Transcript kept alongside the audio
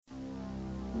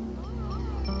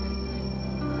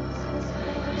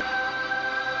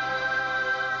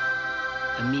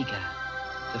Amiga,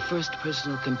 the first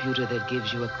personal computer that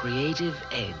gives you a creative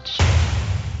edge.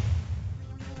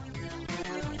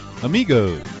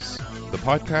 Amigos, the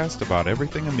podcast about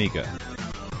everything Amiga.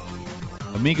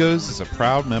 Amigos is a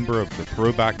proud member of the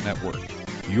Throwback Network,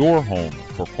 your home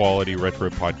for quality retro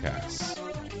podcasts.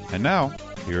 And now,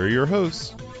 here are your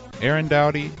hosts, Aaron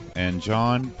Dowdy and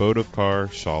John Bodovkar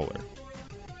Schaller.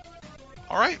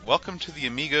 All right, welcome to the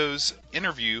Amigos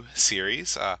interview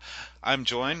series.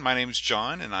 My name's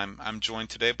John, and I'm joined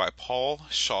today by Paul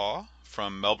Shaw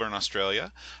from Melbourne,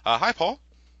 Australia. Hi, Paul.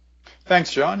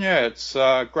 Thanks, John. Yeah, it's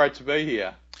great to be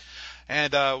here.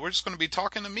 And we're just going to be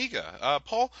talking Amiga.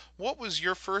 Paul, what was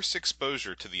your first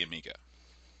exposure to the Amiga?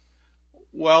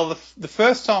 Well, the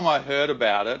first time I heard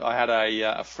about it, I had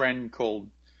a friend called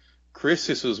Chris.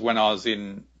 This was when I was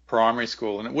in primary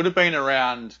school, and it would have been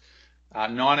around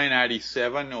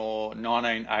 1987 or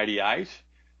 1988.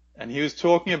 And he was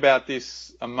talking about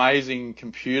this amazing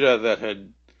computer that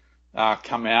had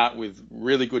come out with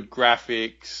really good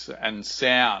graphics and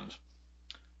sound.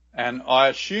 And I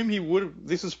assume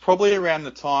this is probably around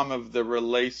the time of the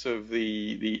release of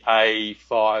the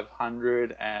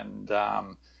A500 and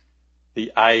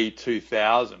the A2000.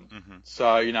 Mm-hmm. So,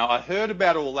 I heard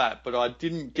about all that, but I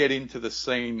didn't get into the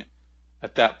scene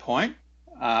at that point.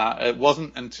 It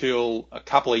wasn't until a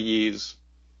couple of years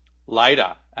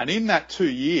later. And in that 2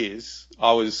 years,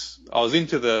 I was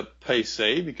into the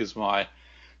PC because my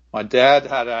dad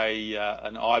had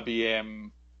an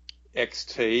IBM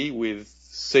XT with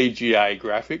CGA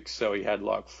graphics, so he had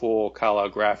like 4-color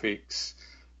graphics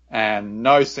and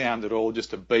no sound at all,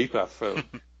 just a beeper for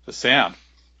sound.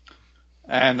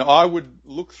 And I would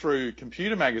look through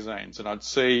computer magazines and I'd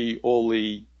see all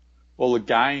the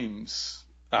games,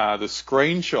 the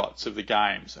screenshots of the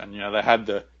games, and they had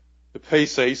the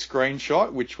PC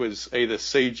screenshot, which was either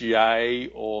CGA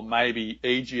or maybe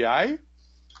EGA.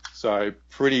 So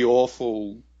pretty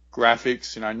awful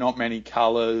graphics, not many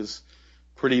colors,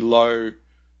 pretty low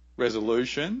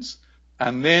resolutions.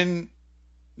 And then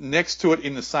next to it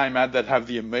in the same ad, they'd have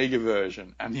the Amiga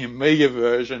version. And the Amiga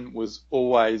version was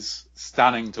always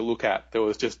stunning to look at. There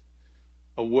was just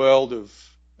a world of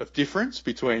difference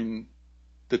between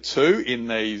the two in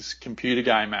these computer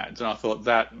game ads. And I thought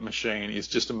that machine is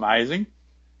just amazing.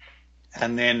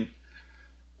 And then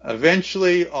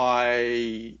eventually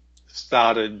I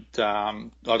decided I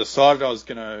was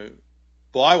going to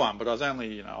buy one, but I was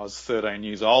only, I was 13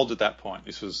 years old at that point.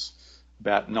 This was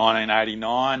about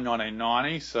 1989,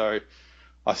 1990. So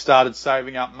I started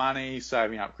saving up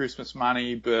Christmas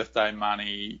money, birthday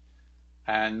money,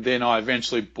 and then I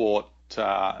eventually bought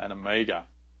an Amiga.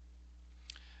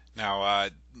 Now,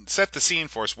 set the scene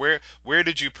for us. Where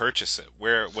did you purchase it?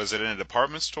 Where was it, in a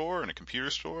department store, in a computer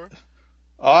store?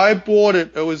 I bought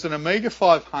it. It was an Amiga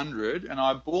 500, and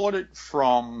I bought it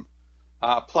from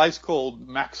a place called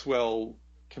Maxwell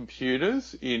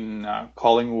Computers in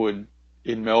Collingwood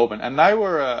in Melbourne, and they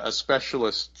were a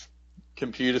specialist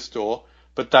computer store,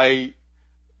 but they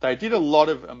did a lot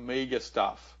of Amiga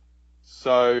stuff.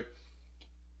 So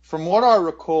from what I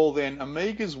recall then,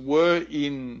 Amigas were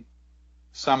in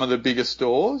some of the bigger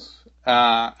stores,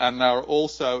 and they were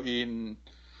also in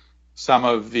some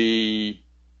of the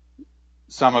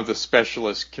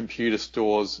specialist computer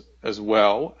stores as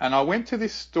well. And I went to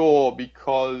this store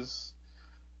because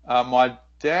my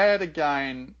dad,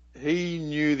 again, he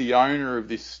knew the owner of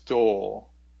this store.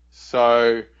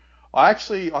 So I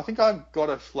think I got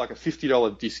a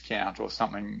 $50 discount or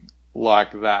something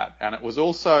like that. And it was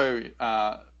also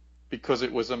because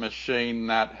it was a machine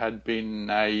that had been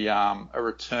a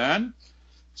return.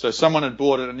 So someone had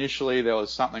bought it initially, there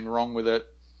was something wrong with it.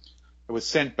 It was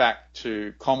sent back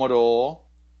to Commodore,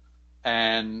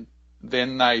 and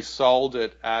then they sold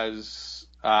it as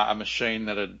a machine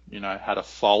that had a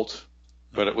fault,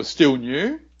 but it was still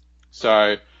new.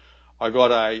 So I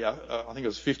got I think it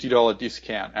was $50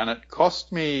 discount, and it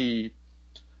cost me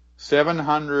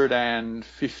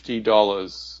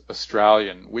 $750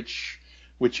 Australian, which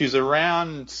is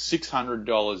around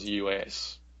 $600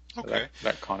 US. Okay.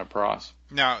 That kind of price.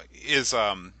 Now,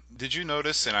 did you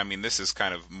notice, and I mean this is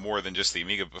kind of more than just the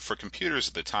Amiga, but for computers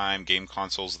at the time, game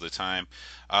consoles at the time,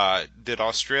 did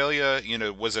Australia,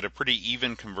 was it a pretty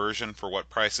even conversion for what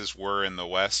prices were in the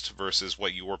West versus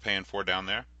what you were paying for down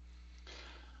there?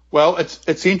 Well,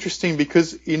 it's interesting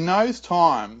because in those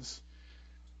times,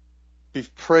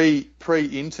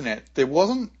 pre-internet, there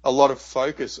wasn't a lot of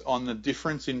focus on the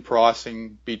difference in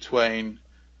pricing between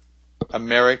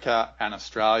America and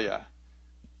Australia.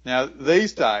 Now,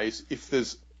 these days, if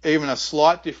there's even a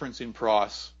slight difference in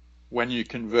price when you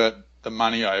convert the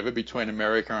money over between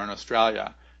America and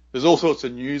Australia, there's all sorts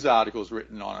of news articles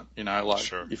written on it. You know, like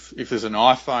Sure. if there's an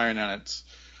iPhone and it's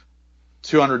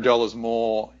 $200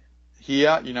 more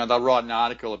here, you know, they'll write an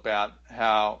article about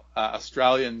how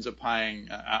Australians are paying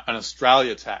an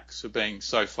Australia tax for being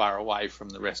so far away from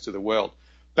the rest of the world.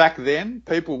 Back then,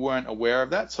 people weren't aware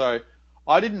of that, so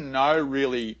I didn't know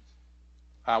really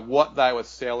what they were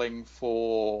selling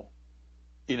for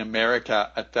in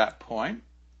America at that point.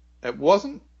 It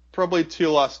wasn't probably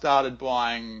till I started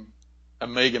buying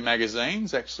Amiga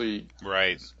magazines, actually.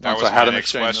 Right. That Once was I had my a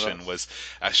next machine question was,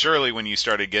 surely when you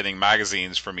started getting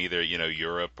magazines from either, you know,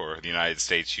 Europe or the United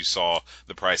States, you saw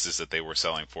the prices that they were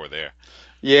selling for there.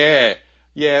 Yeah.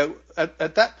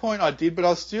 At that point I did, but I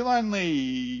was still only,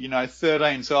 you know,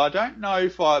 13, so I don't know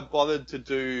if I bothered to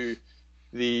do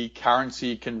the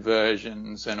currency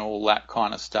conversions and all that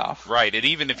kind of stuff. Right. And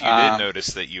even if you did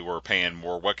notice that you were paying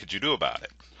more, what could you do about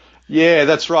it? Yeah,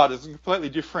 that's right. It's completely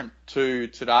different to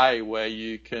today, where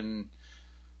you can,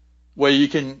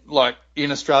 like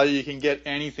in Australia, you can get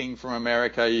anything from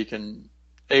America. You can,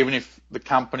 even if the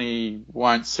company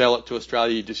won't sell it to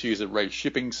Australia, you just use a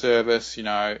reshipping service. You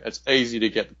know, it's easy to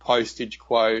get the postage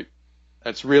quote.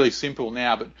 It's really simple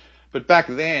now, but back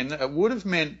then it would have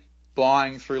meant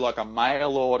buying through like a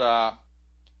mail order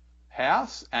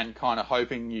house and kind of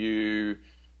hoping you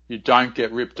don't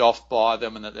get ripped off by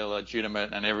them and that they're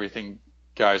legitimate and everything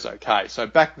goes okay. So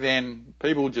back then,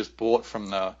 people just bought from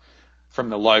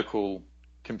the local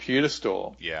computer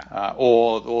store,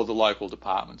 or the local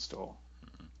department store.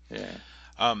 Yeah.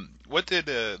 What did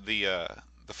the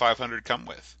 500 come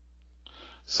with?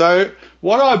 So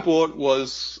what I bought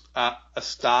was a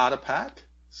starter pack.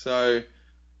 So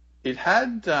it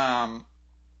had a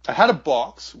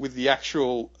box with the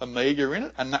actual Amiga in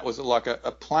it, and that was like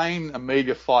a plain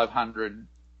Amiga 500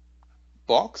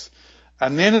 box.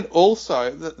 And then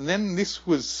then this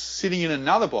was sitting in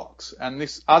another box, and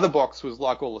this other box was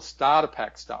like all the starter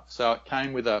pack stuff. So it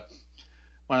came with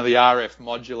one of the RF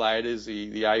modulators,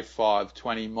 the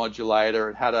A520 modulator.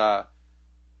 It had a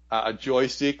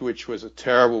joystick, which was a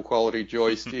terrible quality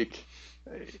joystick.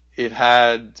 It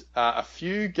had a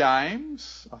few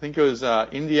games. I think it was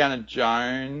Indiana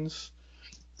Jones,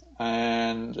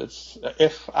 and it's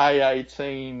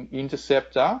FA-18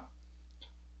 Interceptor,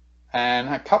 and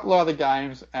a couple of other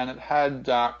games. And it had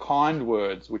Kind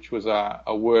Words, which was a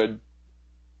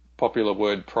popular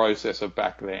word processor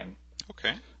back then.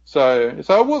 Okay. So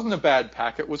it wasn't a bad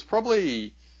pack. It was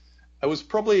probably you know,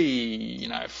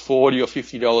 $40 or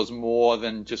 $50 more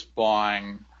than just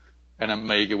buying an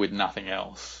Amiga with nothing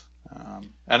else.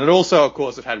 And it also, of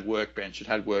course, it had Workbench. It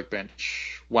had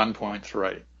Workbench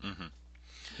 1.3. Mm-hmm.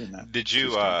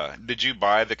 Did you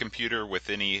buy the computer with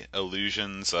any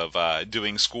illusions of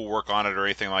doing schoolwork on it or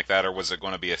anything like that, or was it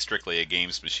going to be strictly a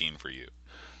games machine for you?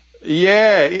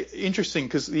 Yeah, interesting,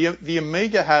 because the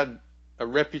Amiga had a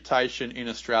reputation in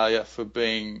Australia for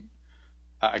being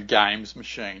a games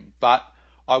machine, but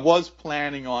I was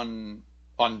planning on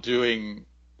doing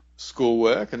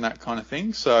schoolwork and that kind of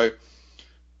thing. So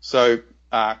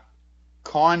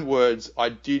Kind Words I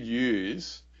did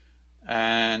use,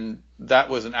 and that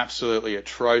was an absolutely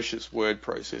atrocious word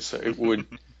processor. It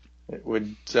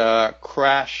would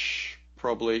crash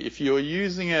probably. If you were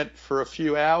using it for a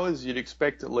few hours, you'd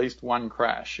expect at least one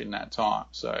crash in that time.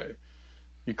 So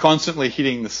you're constantly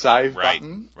hitting the save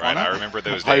button. Right, I remember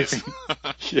those days.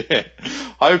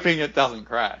 Hoping it doesn't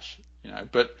crash, you know.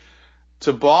 But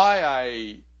to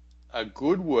buy a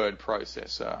good word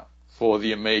processor for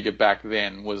the Amiga back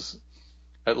then was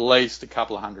at least a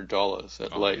couple of $100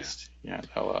 at least. Yeah.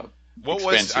 You know, they were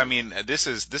expensive. I mean, this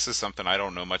is something I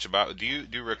don't know much about. Do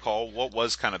you recall what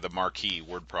was kind of the marquee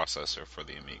word processor for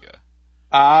the Amiga?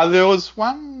 There was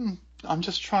one. I'm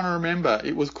just trying to remember.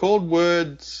 It was called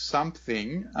Word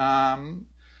something. I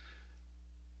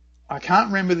can't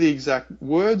remember the exact.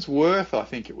 Wordsworth, I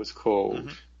think it was called. Mm-hmm.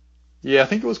 Yeah, I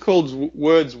think it was called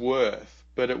Wordsworth,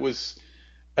 but it was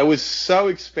so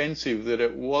expensive that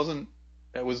it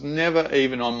was never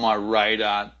even on my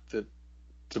radar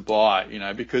to buy, you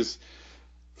know, because,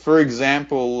 for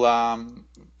example,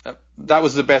 that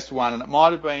was the best one, and it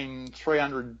might have been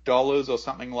 $300 or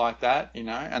something like that, you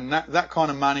know, and that kind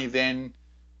of money then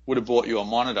would have bought you a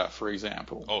monitor, for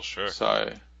example. Oh, sure.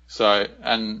 So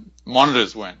and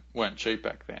monitors weren't cheap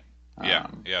back then. Yeah,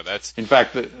 that's. In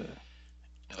fact, what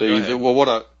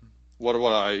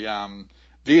I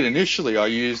did initially, I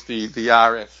used the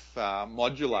RF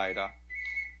modulator,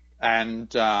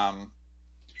 and I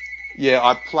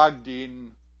plugged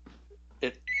in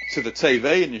it to the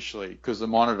TV initially because the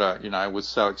monitor, you know, was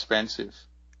so expensive,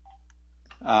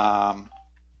 and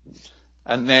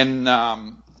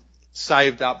then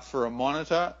saved up for a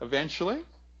monitor eventually,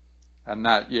 And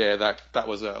that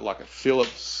was like a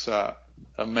Philips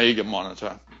Amiga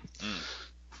monitor.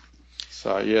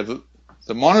 So yeah,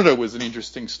 the monitor was an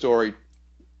interesting story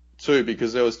too,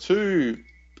 because there was two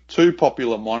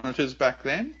popular monitors back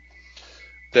then.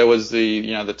 There was the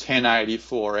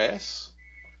 1084S,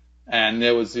 and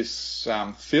there was this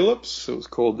Philips. It was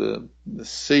called the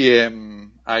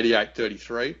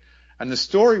CM8833, and the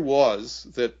story was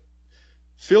that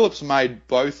Philips made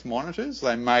both monitors.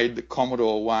 They made the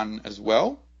Commodore one as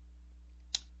well,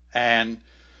 and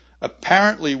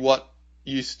apparently what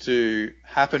used to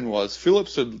happen was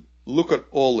Philips would look at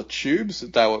all the tubes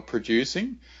that they were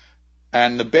producing,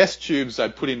 and the best tubes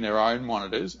they'd put in their own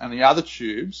monitors, and the other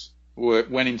tubes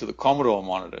went into the Commodore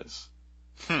monitors.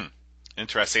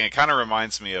 Interesting. It kind of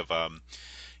reminds me of,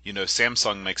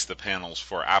 Samsung makes the panels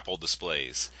for Apple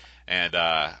displays. And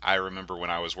I remember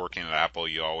when I was working at Apple,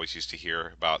 you always used to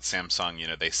hear about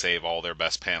Samsung. They save all their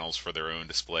best panels for their own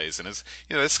displays. And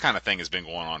this kind of thing has been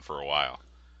going on for a while.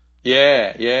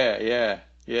 Yeah. And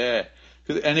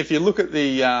if you look at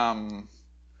the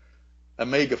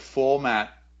Amiga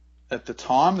format, at the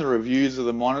time, the reviews of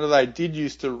the monitor, they did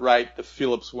used to rate the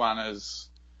Philips one as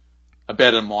a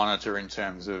better monitor in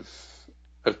terms of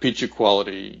picture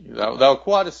quality. They were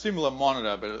quite a similar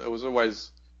monitor, but it was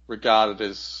always regarded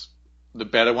as the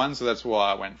better one, so that's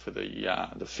why I went for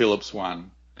the Philips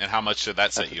one. And how much did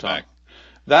that set you back?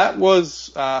 That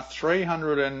was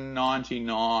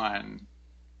 $399.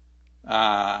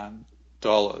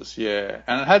 Yeah,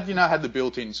 and it had the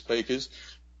built-in speakers.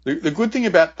 The good thing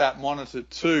about that monitor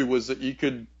too was that you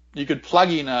could plug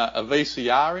in a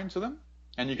VCR into them,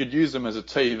 and you could use them as a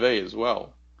TV as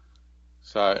well.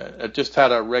 So it just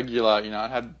had a regular, it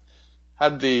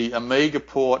had the Amiga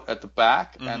port at the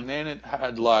back, and then it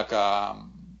had like one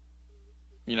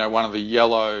of the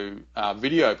yellow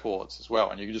video ports as well,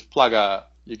 and you could just plug a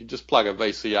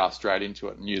VCR straight into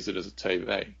it and use it as a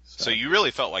TV. So you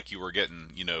really felt like you were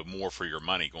getting, more for your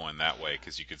money going that way,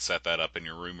 because you could set that up in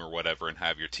your room or whatever and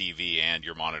have your TV and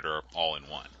your monitor all in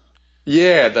one.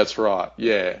 Yeah, that's right.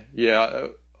 Yeah.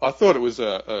 I thought it was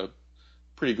a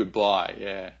pretty good buy.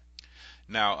 Yeah.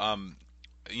 Now,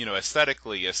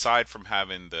 aesthetically, aside from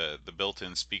having the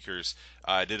built-in speakers,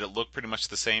 did it look pretty much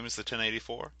the same as the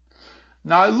 1084?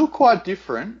 No, it looked quite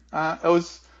different. It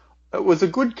was a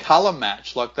good color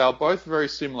match. Like, they were both very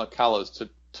similar colors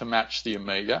to match the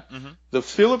Amiga. The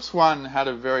Philips one had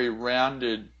a very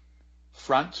rounded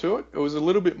front to it. It was a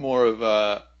little bit more of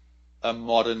a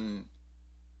modern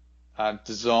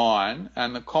design,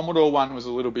 and the Commodore one was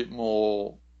a little bit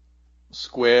more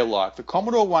square-like. The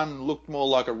Commodore one looked more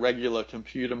like a regular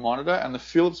computer monitor, and the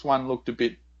Philips one looked a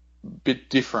bit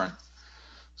different.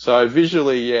 So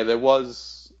visually, yeah, there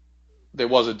was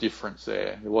a difference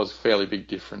there. There was a fairly big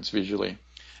difference visually.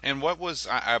 And what was,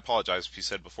 I apologize if you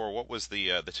said before, what was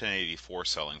the 1084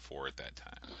 selling for at that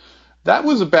time? That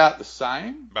was about the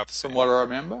same. About the same. From what I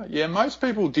remember. Yeah, most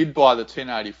people did buy the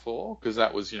 1084 because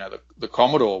that was, the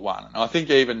Commodore one. And I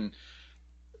think even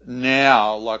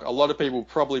now, like, a lot of people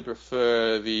probably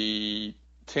prefer the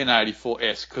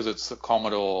 1084S because it's the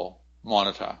Commodore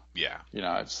monitor. Yeah.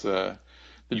 It's the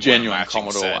genuine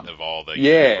Commodore set one. Of all the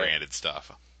branded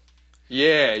stuff.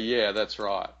 Yeah, that's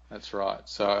right.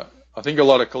 So I think a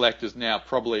lot of collectors now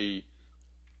probably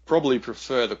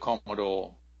prefer the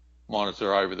Commodore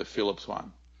monitor over the Philips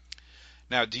one.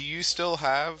 Now, do you still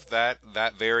have that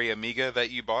very Amiga that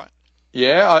you bought?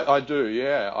 Yeah, I do.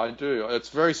 Yeah, I do. It's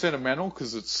very sentimental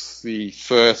because it's the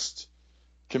first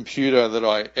computer that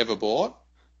I ever bought,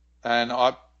 and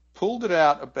I pulled it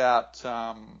out about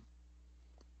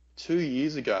 2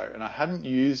 years ago, and I hadn't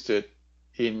used it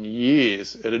in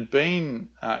years. It had been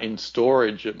in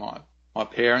storage at my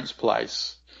parents'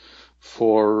 place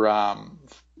for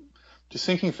just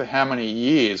thinking for how many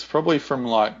years, probably from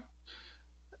like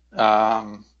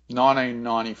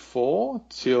 1994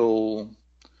 till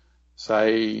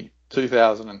say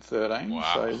 2013.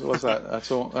 Wow. So what's that?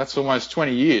 That's almost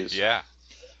 20 years. Yeah.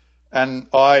 And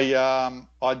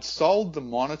I'd sold the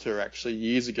monitor actually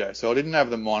years ago, so I didn't have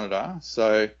the monitor.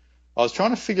 So I was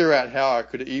trying to figure out how I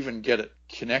could even get it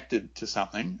connected to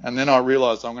something, and then I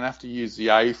realised I'm going to have to use the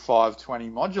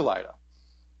A520 modulator.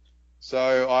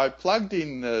 So I plugged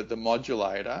in the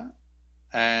modulator,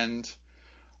 and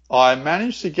I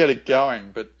managed to get it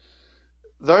going, but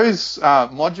those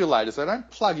modulators, they don't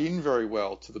plug in very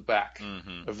well to the back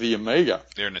of the Amiga.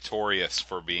 They're notorious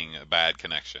for being a bad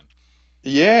connection.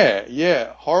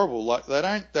 Yeah, horrible. Like they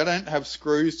don't have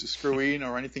screws to screw in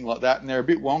or anything like that, and they're a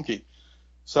bit wonky.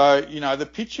 So, the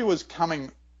picture was coming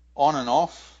on and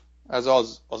off as I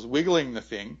was wiggling the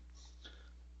thing,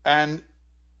 and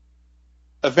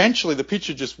eventually the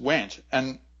picture just went,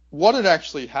 and what had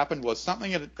actually happened was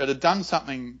it had done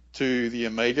something to the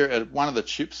Amiga. One of the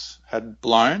chips had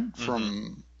blown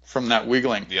from that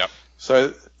wiggling. Yep.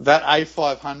 So that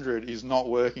A500 is not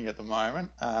working at the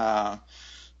moment.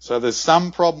 So there's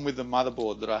some problem with the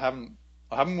motherboard that I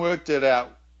haven't worked it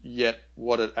out yet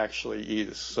what it actually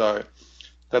is. So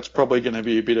that's probably going to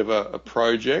be a bit of a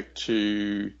project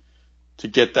to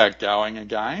get that going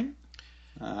again.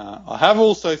 I have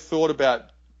also thought about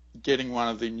getting one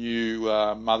of the new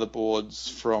motherboards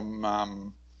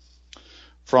from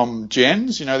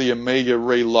Gens, the Amiga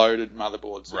Reloaded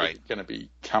motherboards that are going to be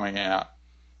coming out.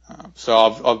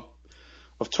 So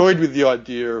I've toyed with the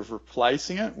idea of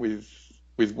replacing it with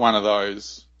one of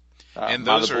those. And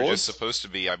those motherboards. Are just supposed to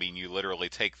be, you literally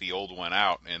take the old one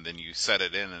out and then you set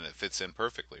it in and it fits in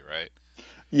perfectly, right?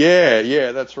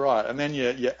 Yeah, that's right. And then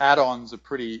your add-ons are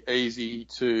pretty easy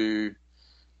to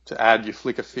add your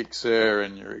flicker fixer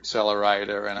and your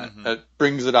accelerator, and it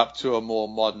brings it up to a more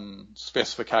modern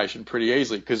specification pretty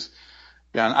easily, because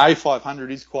an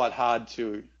A500 is quite hard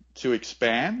to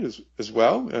expand as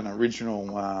well. An original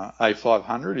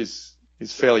A500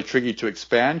 is fairly tricky to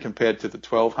expand compared to the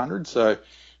 1200.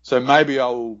 So maybe I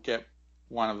will get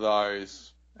one of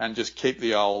those and just keep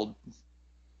the old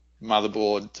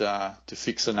motherboard to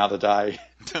fix another day.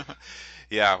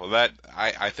 Yeah, well,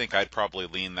 I think I'd probably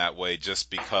lean that way, just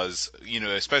because,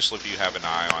 especially if you have an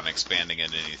eye on expanding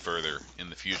it any further in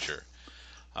the future.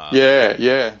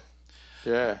 Yeah.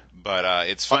 But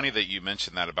it's funny that you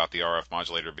mentioned that about the RF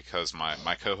modulator, because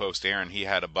my co-host Aaron, he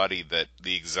had a buddy that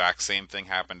the exact same thing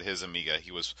happened to his Amiga.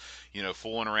 He was,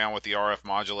 fooling around with the RF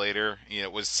modulator. It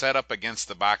was set up against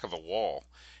the back of a wall,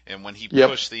 and when he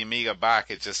pushed the Amiga back,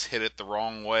 it just hit it the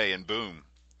wrong way, and boom,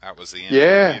 that was the end of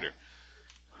the meter.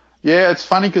 Yeah, it's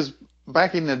funny because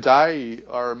back in the day,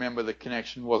 I remember the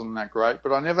connection wasn't that great,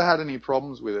 but I never had any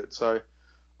problems with it. So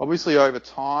obviously over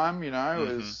time,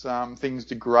 as things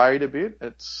degrade a bit,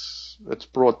 it's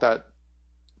brought that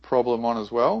problem on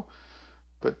as well.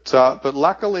 But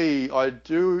luckily, I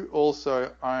do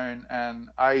also own an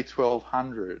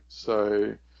A1200,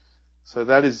 so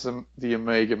that is the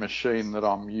Amiga machine that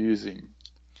I'm using.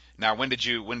 Now, when did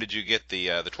you get the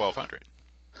 1200?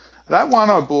 That one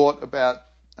I bought about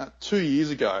 2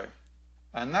 years ago,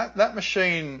 and that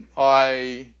machine,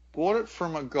 I bought it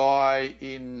from a guy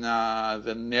in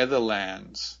the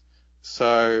Netherlands.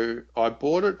 So I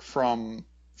bought it from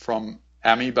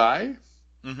Amibay,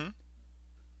 and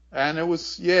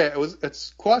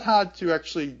it's quite hard to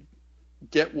actually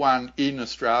get one in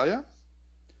Australia.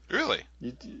 Really?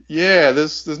 Yeah,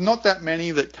 there's not that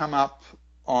many that come up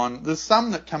on. There's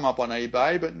some that come up on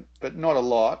eBay, but not a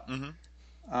lot. And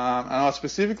I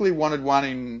specifically wanted one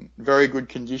in very good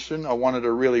condition. I wanted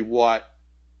a really white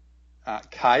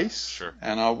case, sure,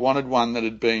 and I wanted one that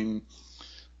had been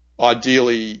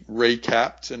ideally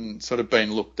recapped and sort of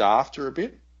been looked after a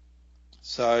bit.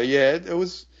 So yeah, it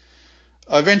was.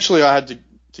 Eventually, I had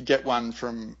to get one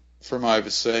from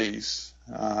overseas.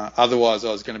 Otherwise,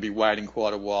 I was going to be waiting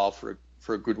quite a while for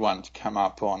a good one to come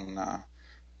up on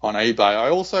eBay. I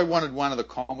also wanted one of the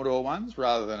Commodore ones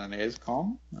rather than an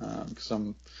ESCOM, because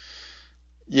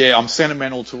I'm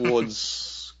sentimental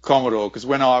towards Commodore, because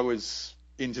when I was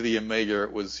into the Amiga,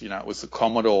 it was the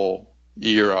Commodore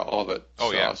era of it.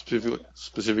 Oh, so yeah. I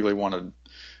specifically wanted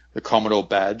the Commodore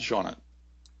badge on it.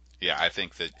 Yeah, I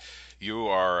think that you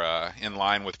are in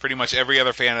line with pretty much every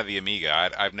other fan of the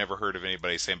Amiga. I've never heard of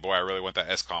anybody saying, "Boy, I really want that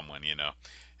ESCOM one."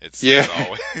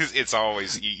 It's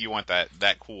always you want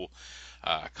that cool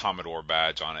Commodore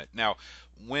badge on it. Now,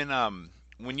 when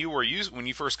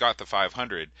you first got the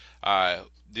 500,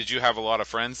 did you have a lot of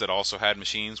friends that also had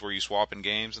machines where you swap in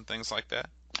games and things like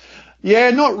that? Yeah,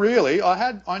 not really.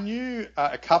 I knew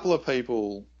a couple of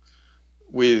people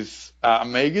with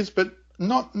Amigas, but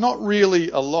not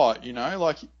really a lot.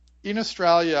 Like in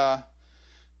Australia,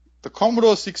 the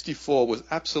Commodore 64 was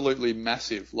absolutely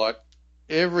massive. Like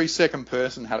every second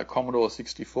person had a Commodore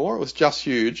 64. It was just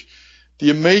huge.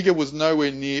 The Amiga was nowhere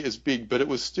near as big, but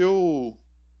it still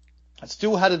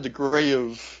had a degree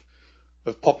of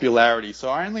popularity. So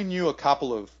I only knew a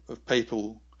couple of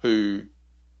people who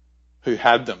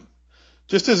had them.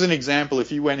 Just as an example,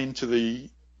 if you went into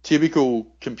the typical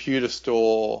computer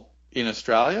store in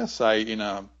Australia, say in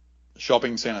a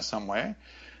shopping centre somewhere,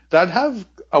 they'd have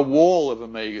a wall of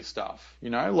Amiga stuff.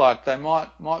 Like they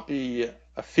might be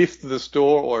a fifth of the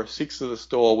store or a sixth of the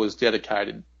store was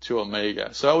dedicated to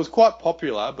Amiga. So it was quite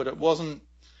popular, but it wasn't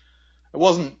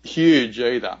huge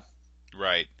either.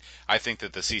 Right. I think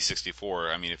that the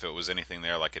C64, if it was anything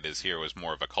there like it is here, was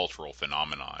more of a cultural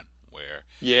phenomenon where,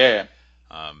 yeah,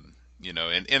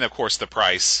 and of course the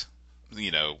price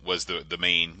was the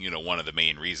main, one of the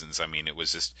main reasons. I mean, it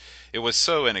was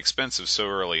so inexpensive so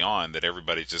early on that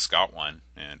everybody just got one,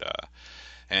 and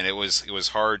it was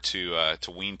hard to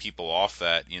wean people off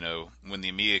that. When the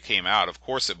Amiga came out, of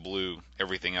course it blew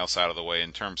everything else out of the way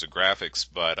in terms of graphics,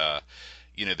 but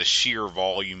the sheer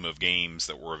volume of games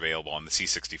that were available on the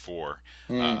C64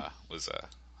 was a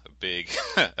big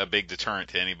a big deterrent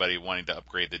to anybody wanting to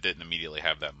upgrade that didn't immediately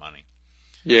have that money.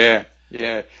 Yeah.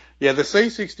 The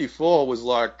C64 was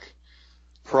like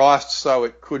priced so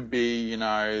it could be,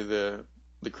 the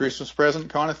Christmas present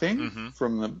kind of thing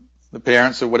from the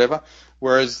parents or whatever.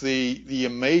 Whereas the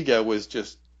Amiga was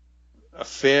just a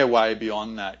fair way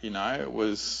beyond that. It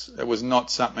was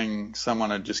not something someone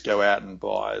would just go out and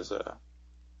buy as a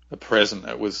present.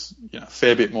 It was a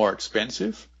fair bit more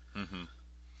expensive.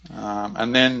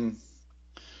 And then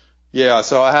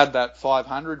so I had that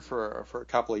 500 for a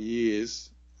couple of years.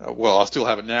 Well, I still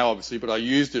have it now, obviously, but I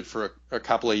used it for a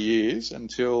couple of years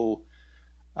until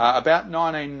about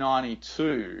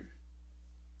 1992.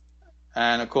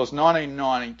 And of course,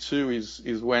 1992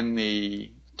 is when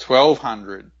the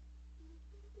 1200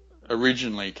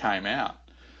 originally came out.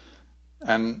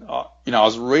 And I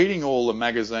was reading all the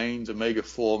magazines, Amiga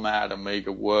Format,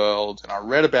 Amiga World, and I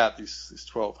read about this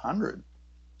 1200,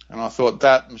 and I thought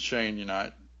that machine,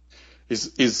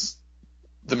 is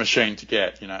the machine to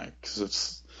get, because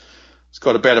it's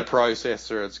got a better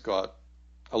processor, it's got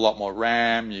a lot more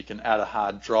RAM, you can add a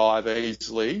hard drive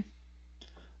easily.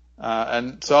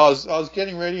 And so I was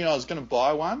getting ready and I was going to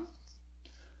buy one.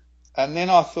 And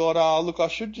then I thought, I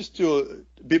should just do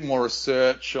a bit more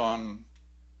research on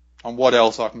what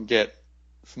else I can get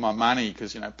for my money,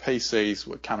 because, PCs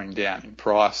were coming down in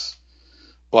price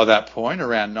by that point,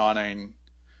 around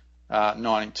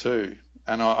 1992.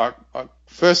 And I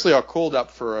firstly called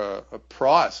up for a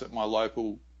price at my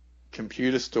local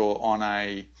computer store on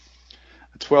a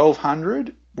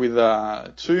 1200 with 2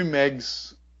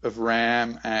 megs of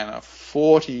RAM and a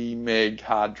 40 meg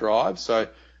hard drive. So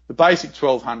the basic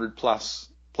 1200 plus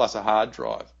a hard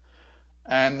drive.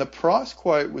 And the price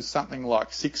quote was something like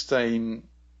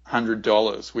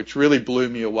 $1,600, which really blew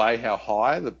me away how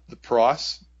high the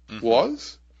price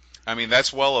was. I mean,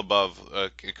 that's well above a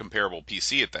comparable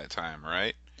PC at that time,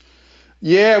 right?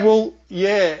 Yeah, it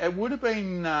would have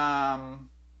been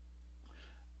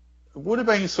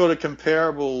sort of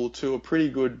comparable to a pretty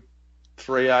good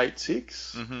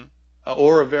 386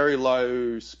 or a very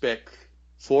low spec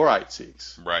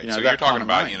 486. Right. So you're talking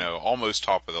about, almost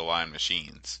top of the line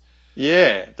machines.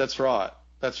 Yeah, that's right.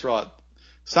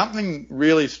 Something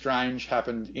really strange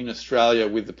happened in Australia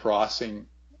with the pricing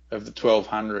of the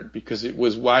 1200, because it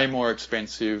was way more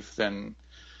expensive than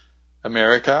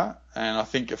America, and I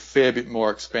think a fair bit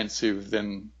more expensive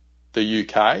than the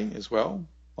UK as well.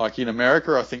 Like in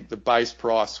America, I think the base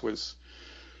price was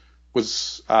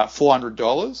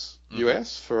 $400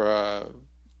 US for a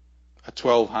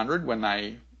 1200 when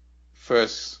they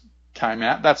first came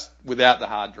out. That's without the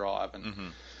hard drive.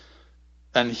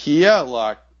 And here,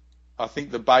 like, I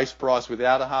think the base price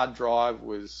without a hard drive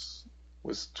was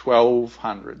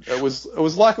 $1,200. It was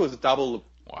like it was double.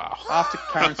 Wow. After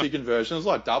currency conversion, it was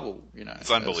like double. It's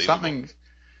unbelievable.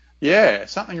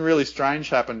 Something really strange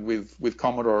happened with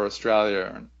Commodore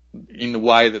Australia and in the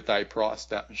way that they priced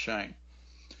that machine.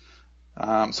 So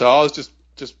I was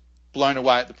just blown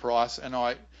away at the price, and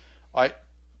I was,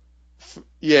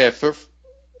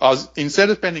 instead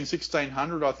of spending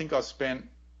 $1,600, I think I spent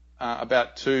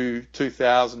about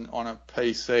 $2,000 on a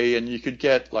PC, and you could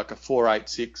get like a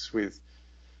 486 with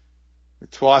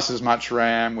twice as much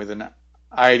RAM, with an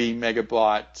 80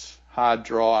 megabyte hard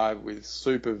drive, with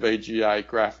super VGA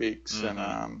graphics,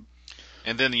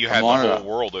 and then you had the whole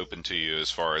world open to you as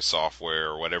far as software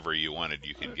or whatever you wanted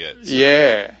you could get. So.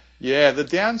 Yeah. The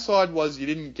downside was you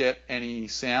didn't get any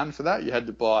sound for that. You had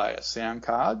to buy a sound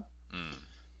card.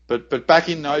 But back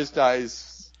in those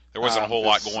days, there wasn't a whole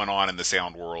lot going on in the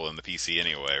sound world in the PC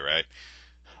anyway, right?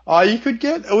 You could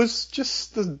get, it was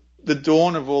just the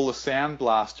dawn of all the Sound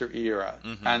Blaster era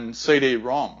and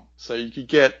CD-ROM. So you could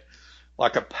get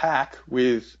like a pack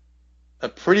with a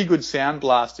pretty good Sound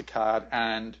Blaster card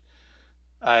and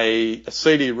a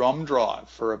CD-ROM drive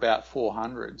for about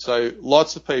 $400. So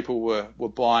lots of people were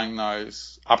buying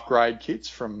those upgrade kits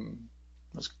from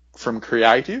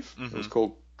Creative. It was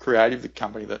called Creative, the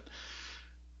company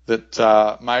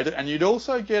that made it. And you'd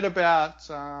also get about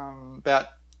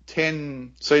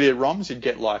 10 CD-ROMs. You'd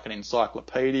get like an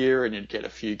encyclopedia, and you'd get a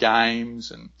few games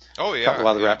and a couple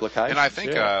other applications. And I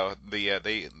think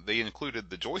they included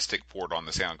the joystick port on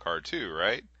the sound card too,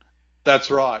 right?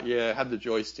 That's right. Yeah, it had the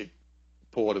joystick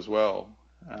port as well.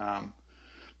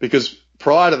 Because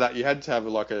prior to that, you had to have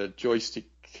like a joystick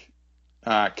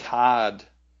card,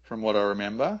 from what I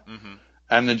remember. Mm-hmm.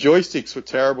 And the joysticks were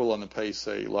terrible on the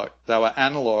PC. Like, they were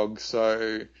analog,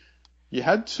 so you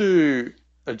had to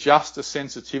adjust the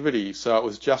sensitivity so it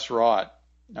was just right.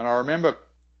 And I remember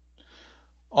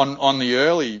on the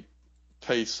early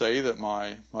PC that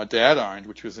my dad owned,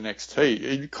 which was an XT,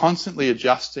 he'd constantly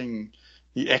adjusting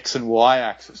the X and Y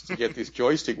axis to get this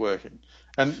joystick working.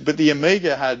 But the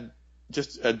Amiga had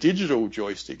just a digital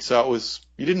joystick, so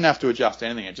you didn't have to adjust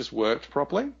anything; it just worked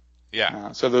properly.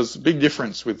 Yeah. So there was a big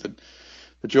difference with the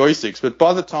joysticks. But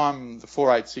by the time the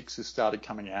 486s started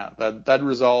coming out, they'd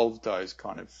resolved those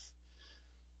kind of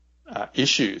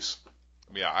issues.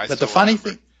 Yeah, but the funny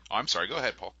thing. Oh, I'm sorry. Go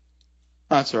ahead, Paul.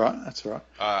 That's all right. That's all right.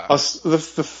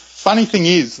 The funny thing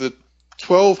is that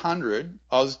 1200,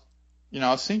 I was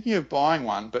thinking of buying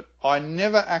one, but I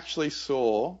never actually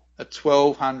saw a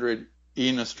 1200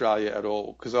 in Australia at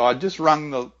all, because I just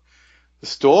rung the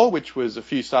store, which was a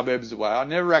few suburbs away. I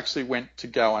never actually went to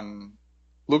go and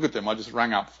look at them. I just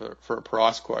rang up for a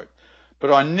price quote.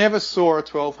 But I never saw a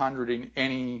 1200 in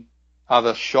any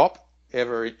other shop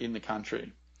ever in the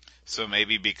country. So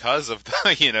maybe because of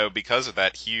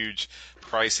that huge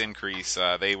price increase,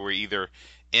 they were either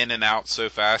in and out so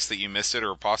fast that you missed it,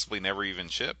 or possibly never even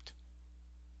shipped.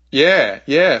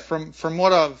 Yeah. From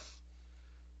what I've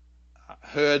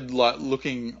heard, like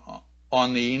looking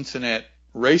on the internet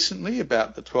recently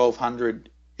about the 1200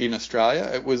 in Australia,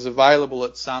 it was available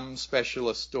at some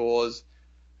specialist stores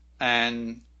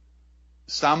and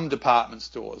some department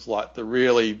stores, like the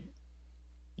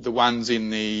ones in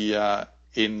the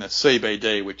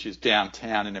CBD, which is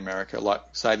downtown in America. Like,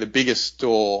 say, the biggest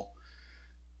store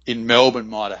in Melbourne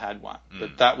might have had one,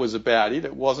 but that was about it.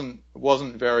 It wasn't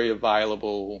very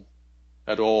available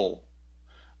at all.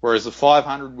 Whereas the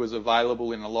 500 was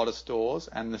available in a lot of stores,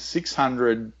 and the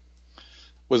 600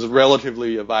 was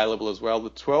relatively available as well. The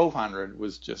 1200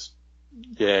 was just,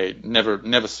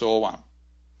 never saw one.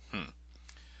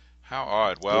 How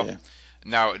odd. Well,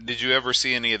 Now, did you ever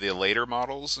see any of the later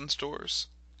models in stores?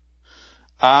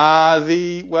 I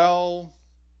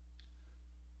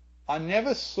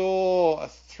never saw a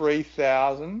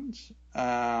 3000.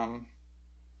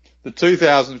 The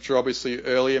 2000s, which are obviously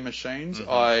earlier machines.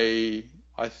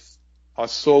 Mm-hmm. I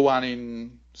saw one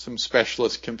in some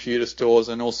specialist computer stores,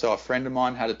 and also a friend of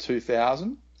mine had a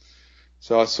 2000,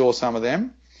 so I saw some of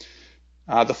them.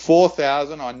 The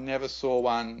 4000, I never saw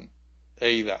one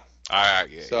either. I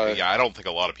don't think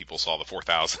a lot of people saw the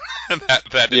 4000. that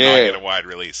did not get a wide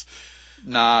release.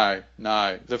 No.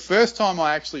 The first time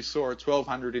I actually saw a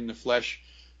 1200 in the flesh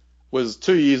was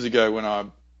 2 years ago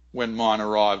when mine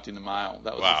arrived in the mail.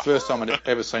 That was the first time I'd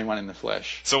ever seen one in the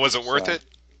flesh. So was it worth it?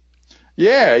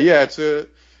 Yeah. It's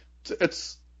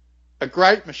a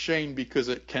great machine because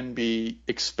it can be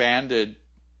expanded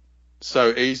so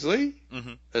easily.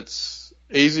 Mm-hmm. It's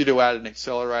easy to add an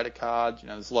accelerator card.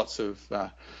 There's lots of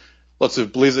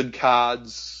Blizzard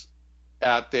cards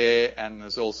out there, and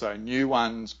there's also new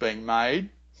ones being made.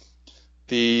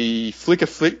 The flicker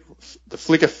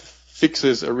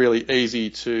fixes are really easy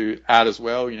to add as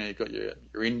well. You've got your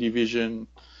IndyVision,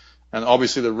 and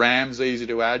obviously the RAM's easy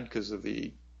to add because of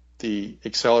the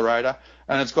accelerator,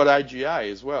 and it's got AGA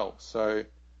as well. So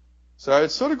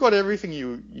it's sort of got everything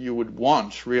you would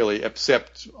want, really,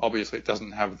 except obviously it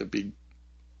doesn't have the big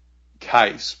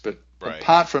case. But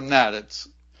apart from that, it's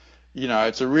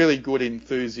a really good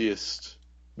enthusiast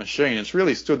machine. It's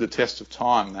really stood the test of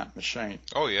time, that machine.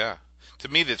 Oh, yeah. To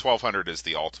me, the 1200 is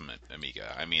the ultimate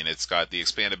Amiga. I mean, it's got the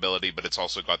expandability, but it's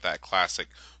also got that classic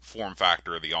form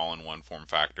factor, the all-in-one form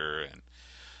factor. And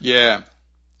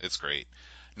it's great.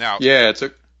 Now, it's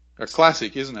a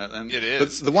classic, isn't it? And it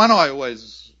is. The one I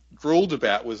always drooled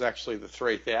about was actually the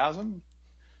 3000,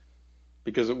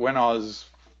 because when I was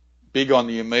big on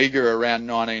the Amiga around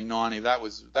 1990, that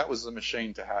was the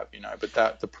machine to have,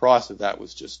 But the price of that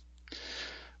was just,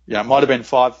 it might have been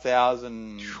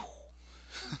 5,000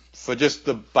 for just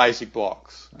the basic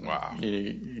box. And wow!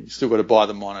 You still got to buy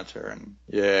the monitor, and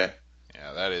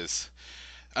that is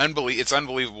unbelievable. It's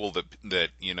unbelievable that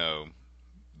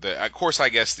of course, I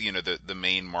guess the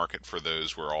main market for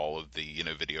those were all of the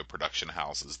video production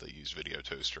houses that use Video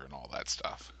Toaster and all that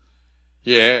stuff.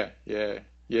 Yeah,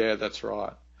 that's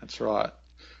right.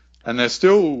 And they're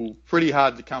still pretty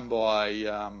hard to come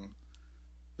by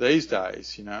these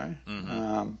days,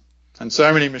 Mm-hmm. And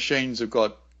so many machines have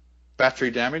got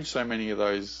battery damage. So many of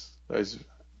those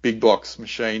big box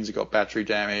machines have got battery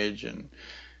damage, and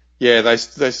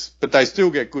but they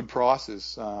still get good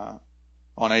prices on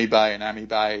eBay and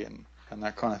AmiBay and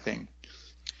that kind of thing.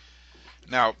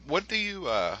 Now, what are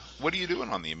you doing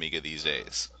on the Amiga these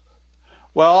days?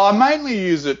 Well, I mainly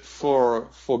use it for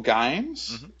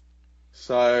games. Mhm.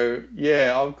 So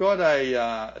yeah, I've got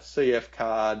a CF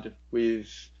card with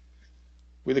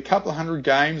a couple of hundred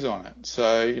games on it. So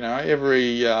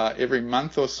every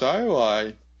month or so,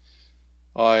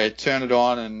 I turn it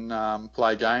on and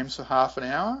play games for half an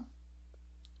hour.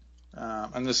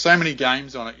 And there's so many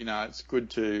games on it, it's good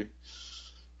to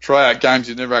try out games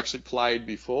you've never actually played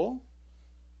before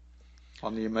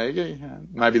on the Amiga.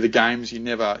 Maybe the games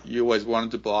you always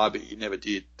wanted to buy but you never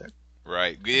did.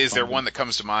 Right. Is there one that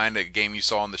comes to mind, a game you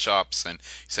saw in the shops and you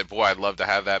said, boy, I'd love to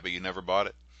have that, but you never bought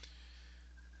it?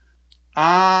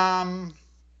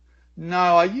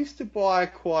 No, I used to buy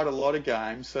quite a lot of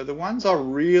games. So the ones I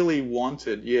really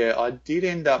wanted, I did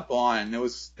end up buying.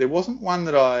 There wasn't one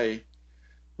that I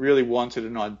really wanted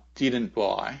and I didn't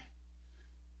buy.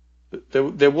 But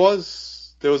there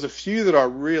was a few that I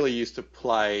really used to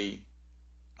play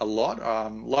a lot.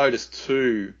 Lotus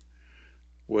 2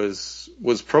 was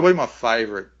probably my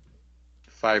favorite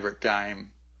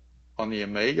game on the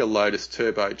Amiga, Lotus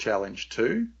Turbo Challenge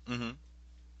 2. Mm-hmm.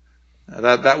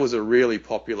 That was a really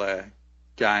popular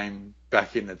game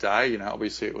back in the day.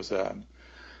 Obviously it was a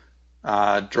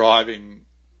driving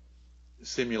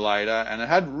simulator, and it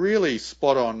had really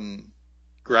spot on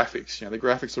graphics. The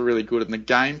graphics were really good, and the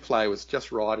gameplay was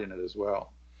just right in it as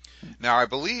well. Now, I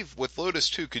believe with Lotus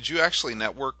 2, could you actually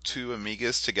network two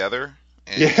Amigas together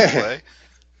and Yeah. play?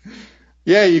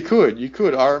 Yeah, you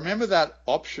could. I remember that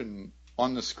option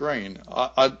on the screen.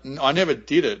 I never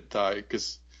did it though,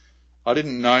 because I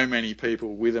didn't know many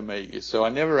people with Amigas, so I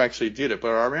never actually did it. But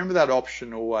I remember that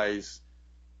option always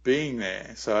being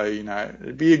there. So,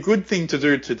 it'd be a good thing to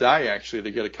do today, actually,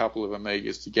 to get a couple of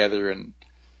Amigas together and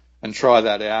try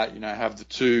that out. Have the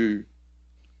two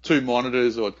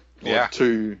monitors or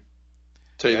two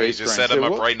TV You screens. just set them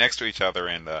up right next to each other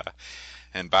and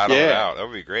battle it out. That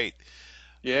would be great.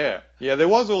 Yeah. There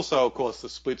was also, of course, the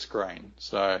split screen.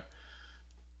 So,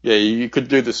 yeah, you could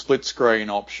do the split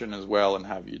screen option as well and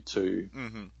have your two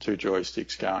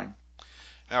joysticks going.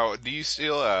 Now, do you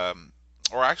still,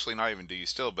 or actually not even do you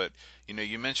still, but,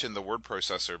 you mentioned the word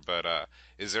processor, but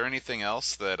is there anything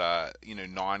else that,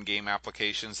 non-game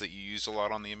applications that you use a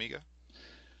lot on the Amiga?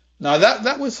 No,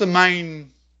 that was the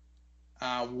main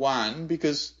one,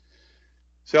 because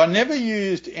so I never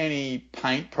used any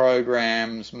paint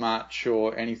programs much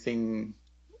or anything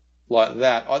like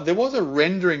that. There was a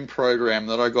rendering program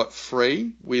that I got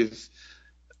free with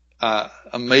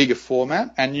Amiga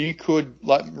format, and you could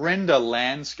render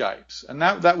landscapes, and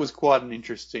that was quite an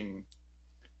interesting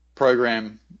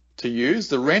program to use.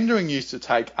 The rendering used to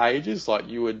take ages.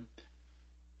 You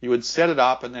would set it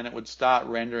up and then it would start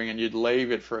rendering, and you'd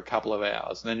leave it for a couple of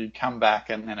hours, and then you'd come back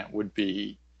and then it would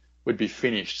be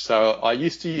finished. So I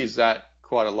used to use that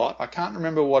quite a lot. I can't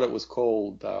remember what it was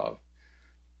called though.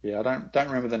 Yeah, I don't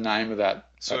remember the name of that.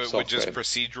 So that it software. would just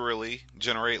procedurally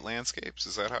generate landscapes?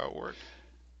 Is that how it worked?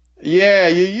 Yeah,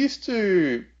 you used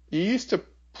to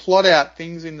plot out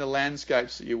things in the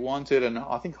landscapes that you wanted, and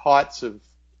I think heights of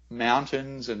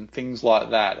mountains and things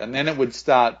like that, and then it would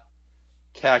start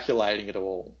calculating it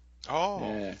all. Oh,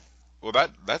 yeah. Well,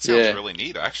 that sounds really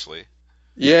neat, actually.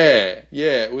 Yeah,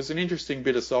 it was an interesting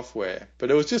bit of software,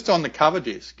 but it was just on the cover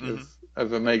disc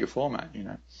of Amiga format.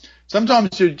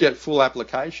 Sometimes you'd get full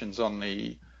applications on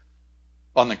the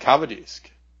cover disc,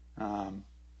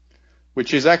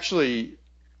 which is actually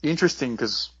interesting,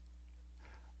 because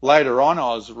later on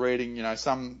I was reading,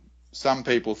 some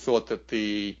people thought that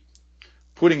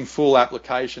putting full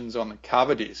applications on the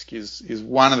cover disc is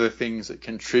one of the things that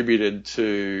contributed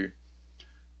to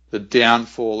the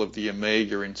downfall of the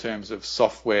Amiga in terms of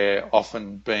software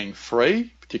often being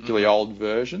free, particularly old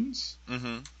versions.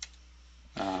 Mm-hmm.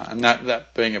 And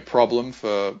that being a problem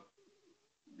for,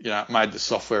 it made the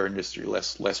software industry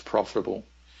less profitable.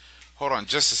 Hold on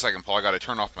just a second, Paul. I got to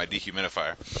turn off my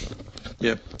dehumidifier.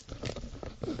 Yep.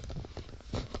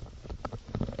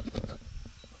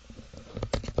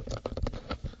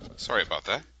 Sorry about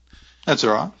that. That's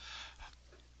all right.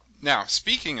 Now,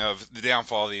 speaking of the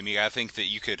downfall of the Amiga, I think that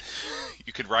you could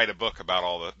write a book about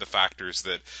all the factors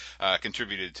that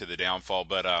contributed to the downfall.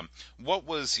 But what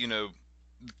was,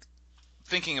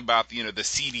 thinking about, the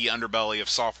seedy underbelly of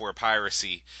software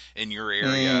piracy in your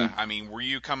area? I mean, were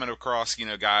you coming across,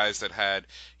 guys that had,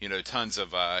 tons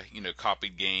of,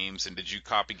 copied games, and did you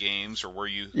copy games, or were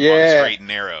you on the straight and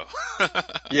narrow?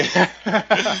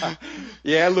 Yeah.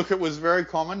 Yeah, look, it was very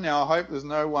common. Now, I hope there's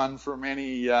no one from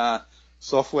any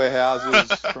software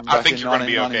houses from back in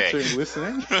 1992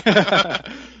 listening.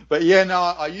 But yeah, no,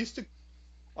 I used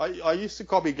to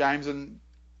copy games, and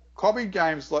copied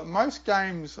games, like most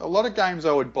games, a lot of games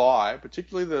I would buy,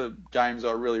 particularly the games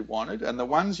I really wanted, and the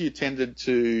ones you tended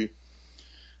to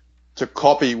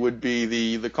copy would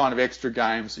be the kind of extra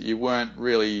games that you weren't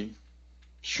really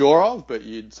sure of, but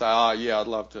you'd say, oh yeah, I'd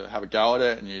love to have a go at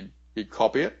it, and you'd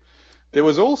copy it. There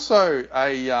was also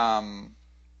a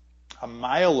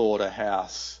mail order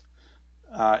house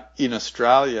in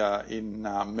Australia, in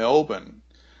Melbourne,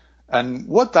 and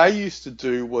what they used to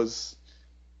do was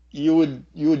you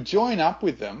would join up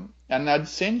with them, and they'd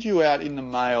send you out in the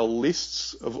mail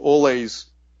lists of all these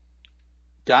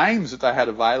games that they had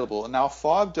available, and they were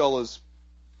 $5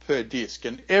 per disc,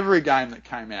 and every game that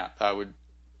came out, they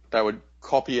would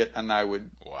copy it and they would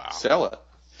sell it.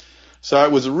 So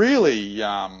it was really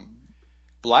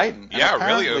blatant. Yeah,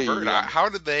 really overt. How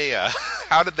did they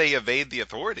evade the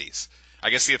authorities? I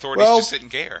guess the authorities just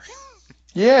didn't care.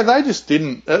 Yeah, they just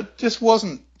didn't. It just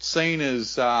wasn't seen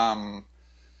as a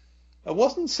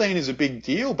big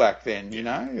deal back then, you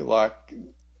know? Like,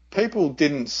 people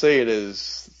didn't see it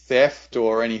as theft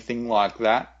or anything like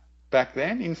that back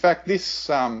then. In fact, this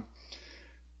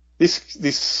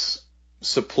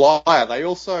supplier, they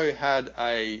also had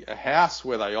a house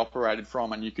where they operated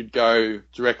from, and you could go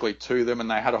directly to them, and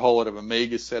they had a whole lot of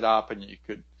Amiga set up, and you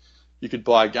could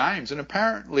buy games. And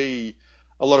apparently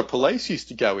a lot of police used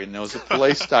to go in. There was a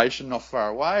police station not far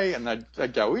away, and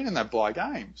they'd go in and they'd buy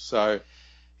games. So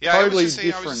yeah, totally it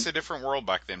different. was just a different world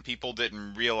back then. People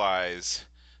didn't realize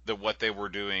that what they were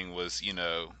doing was,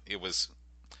 it was,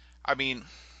 I mean,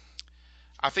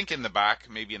 I think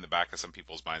maybe in the back of some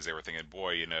people's minds, they were thinking,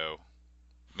 boy,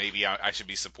 maybe I should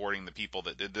be supporting the people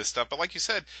that did this stuff. But like you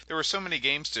said, there were so many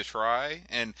games to try,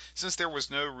 and since there was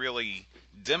no really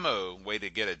way to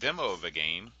get a demo of a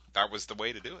game, that was the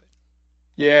way to do it.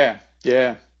 Yeah.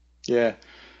 And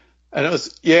it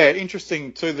was,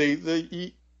 interesting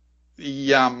too.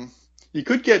 You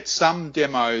could get some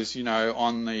demos,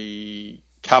 on the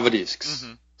cover discs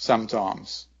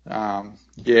sometimes. But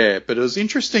it was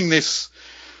interesting, this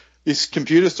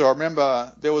computer store. I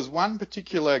remember there was one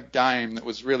particular game that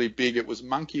was really big. It was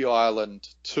Monkey Island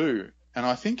 2. And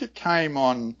I think it came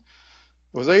on,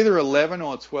 it was either 11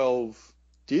 or 12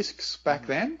 discs back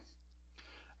then.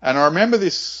 And I remember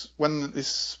when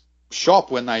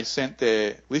they sent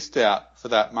their list out for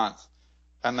that month,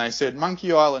 and they said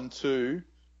Monkey Island 2,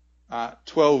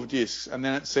 12 discs. And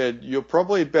then it said, you're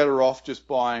probably better off just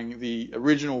buying the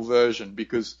original version,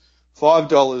 because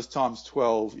 $5 times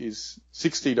 12 is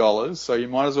 $60. So you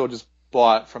might as well just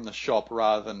buy it from the shop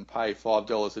rather than pay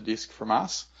 $5 a disc from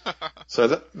us.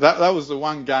 So that was the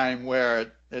one game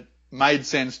where it made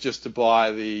sense just to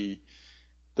buy the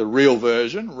real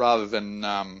version rather than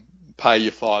pay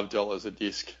your $5 a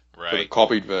disc for the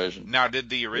copied version. Now, did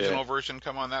the original version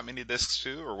come on that many discs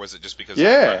too, or was it just because of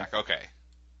the crack? Okay.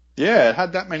 Yeah, it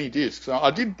had that many discs. I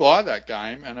did buy that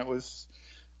game, and it was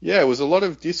a lot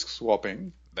of disc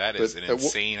swapping. That is an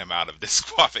insane amount of disc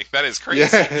swapping. That is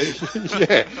crazy.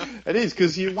 Yeah, it is,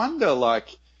 because you wonder, like,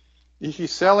 if you're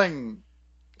selling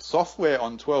software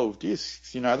on 12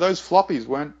 discs, those floppies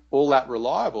weren't all that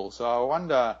reliable. So I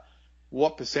wonder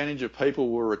what percentage of people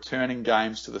were returning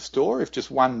games to the store if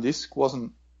just one disc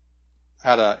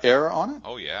had an error on it.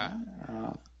 Oh yeah,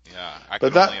 I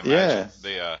can only imagine.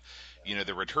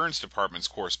 The returns departments,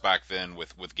 of course, back then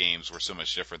with games were so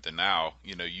much different than now.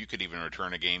 You could even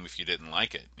return a game if you didn't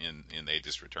like it, and they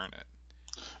just return it.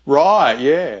 Right.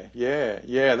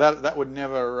 Yeah. That would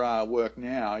never work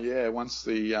now. Yeah. Once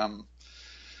the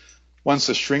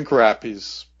shrink wrap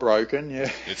is broken,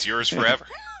 it's yours forever.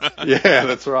 Yeah,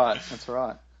 that's right.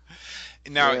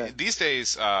 Now, these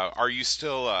days, are you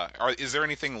still? Is there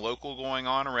anything local going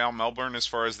on around Melbourne as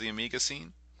far as the Amiga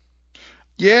scene?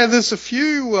 Yeah, there's a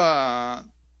few.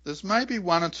 There's maybe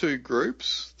one or two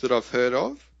groups that I've heard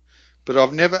of, but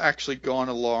I've never actually gone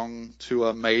along to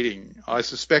a meeting. I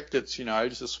suspect it's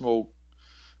just a small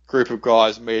group of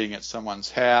guys meeting at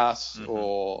someone's house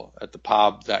or at the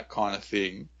pub, that kind of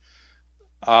thing.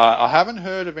 I haven't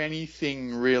heard of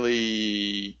anything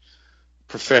really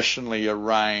professionally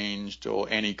arranged or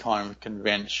any kind of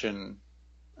convention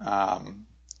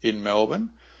in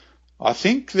Melbourne. I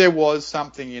think there was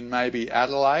something in maybe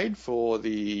Adelaide for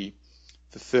the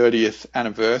 30th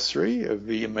anniversary of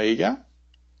the Amiga,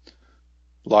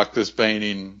 like there's been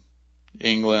in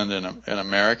England and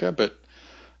America. But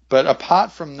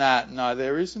apart from that, no,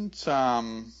 there isn't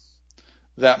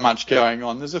that much going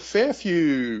on. There's a fair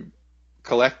few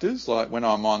collectors, like when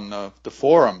I'm on the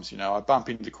forums, I bump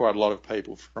into quite a lot of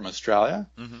people from Australia,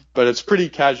 but it's pretty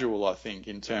casual, I think,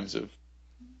 in terms of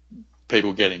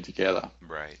people getting together.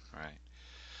 Right.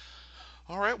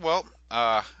 All right. Well,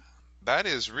 that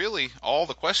is really all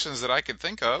the questions that I could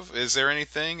think of. Is there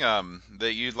anything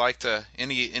that you'd like to,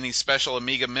 any special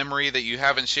Amiga memory that you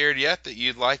haven't shared yet that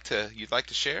you'd like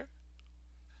to share?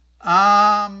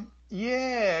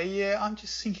 Yeah. I'm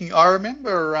just thinking. I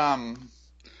remember,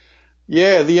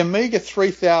 the Amiga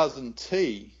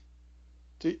 3000T.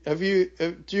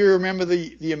 Do you remember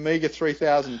the Amiga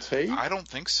 3000T? I don't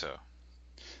think so.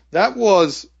 That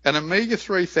was an Amiga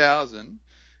 3000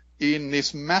 in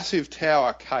this massive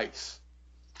tower case,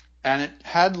 and it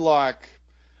had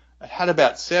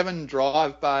about 7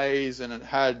 drive bays, and it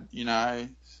had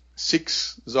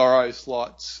 6 Zorro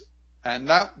slots, and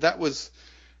that was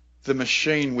the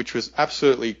machine, which was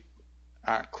absolutely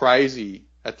crazy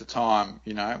at the time.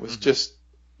 It was just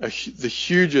the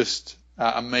hugest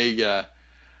Amiga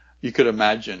you could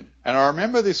imagine. And I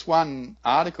remember this one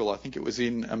article, I think it was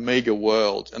in Amiga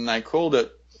World, and they called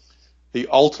it the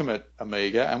Ultimate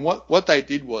Amiga. And what they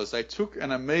did was they took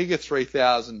an Amiga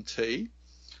 3000T,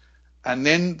 and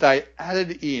then they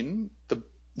added in the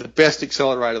best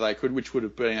accelerator they could, which would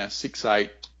have been a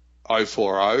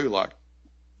 68040, like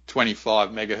 25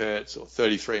 megahertz or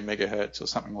 33 megahertz or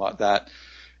something like that.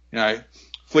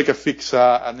 Flicker fixer,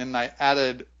 and then they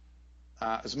added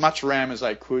as much RAM as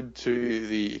they could to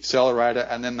the accelerator,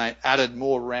 and then they added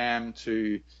more RAM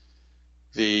to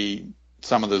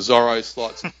some of the Zorro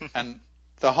slots. And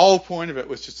the whole point of it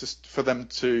was just for them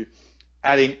to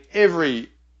add in every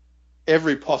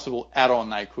possible add-on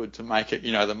they could to make it,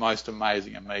 the most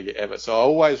amazing Amiga ever. So I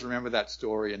always remember that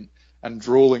story and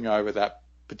drooling over that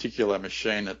particular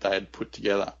machine that they had put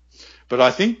together. But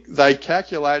I think they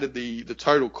calculated the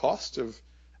total cost of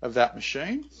that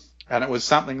machine, and it was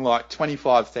something like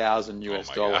 $25,000 US.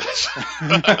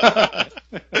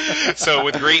 So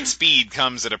with great speed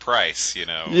comes at a price,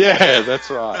 Yeah, that's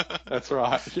right.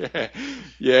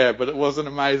 Yeah. But it was an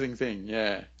amazing thing.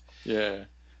 Yeah.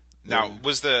 Now,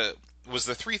 was the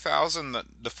 3000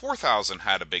 the 4000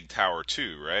 had a big tower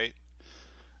too, right?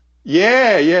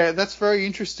 Yeah. That's very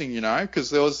interesting, because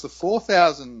there was the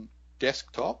 4000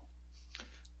 desktop,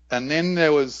 and then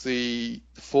there was the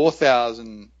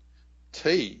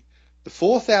 4000T. The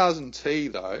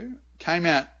 4000T, though, came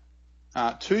out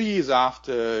 2 years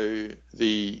after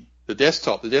the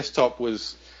desktop. The desktop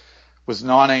was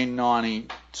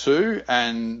 1992,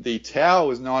 and the tower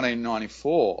was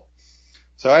 1994.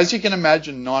 So as you can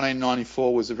imagine,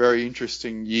 1994 was a very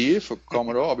interesting year for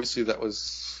Commodore. Obviously, that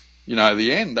was,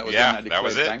 the end. That was when they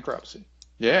declared bankruptcy.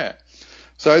 Yeah.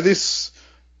 So this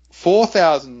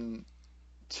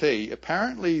 4000T,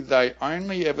 apparently they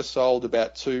only ever sold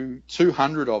about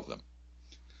 200 of them,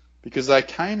 because they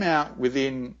came out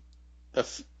within a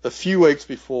few weeks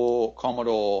before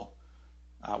Commodore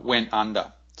went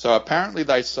under. So apparently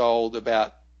they sold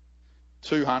about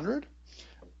 200,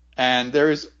 and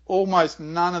there is almost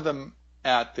none of them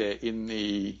out there in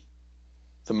the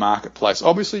marketplace.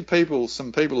 Obviously,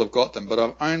 some people have got them, but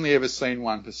I've only ever seen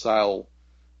one for sale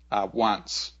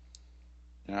once.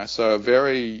 So a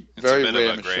very rare machine. It's a bit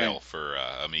of a grail for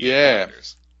Amiga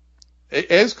collectors.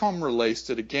 ESCOM released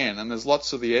it again, and there's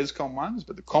lots of the ESCOM ones,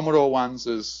 but the Commodore ones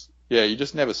you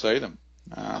just never see them.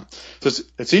 So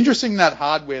it's interesting, that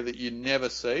hardware that you never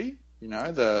see,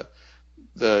 the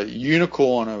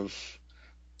unicorn of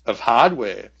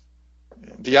hardware.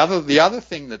 The other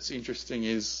thing that's interesting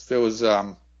is there was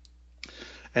an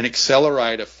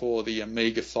accelerator for the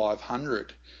Amiga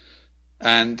 500,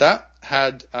 and that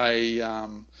had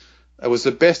it was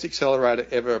the best accelerator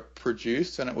ever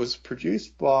produced, and it was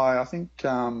produced by, I think,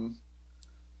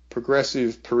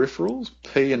 Progressive Peripherals,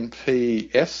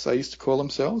 P&PS, they used to call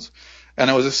themselves,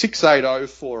 and it was a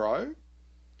 68040.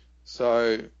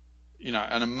 So,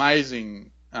 an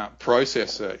amazing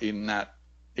processor in that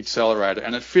accelerator,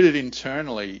 and it fitted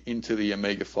internally into the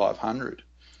Amiga 500.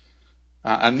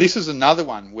 And this is another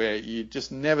one where you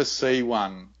just never see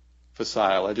one for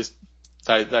sale.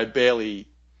 They barely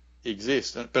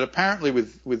exist. But apparently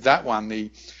with that one, the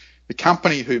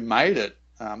company who made it,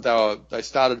 they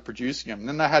started producing them, and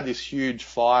then they had this huge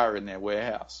fire in their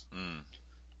warehouse.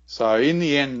 So in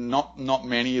the end, not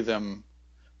many of them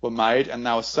were made, and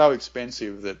they were so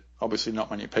expensive that obviously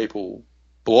not many people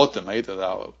bought them either. They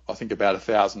were, I think, about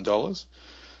 $1,000,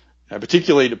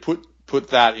 particularly to put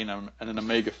that in an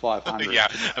Amiga 500. Yeah,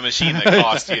 a machine that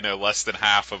cost less than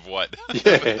half of what.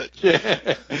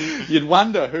 Yeah. You'd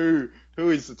wonder who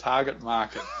is the target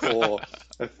market for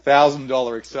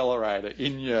 $1,000 accelerator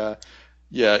in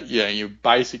your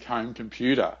basic home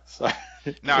computer. So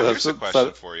now here's a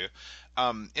question for you.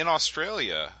 In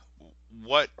Australia,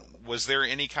 was there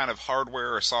any kind of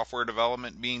hardware or software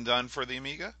development being done for the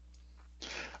Amiga?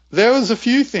 There was a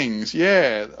few things,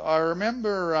 yeah. I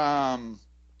remember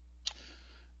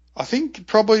I think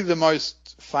probably the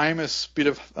most famous bit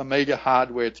of Amiga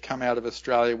hardware to come out of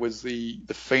Australia was the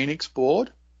Phoenix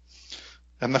board.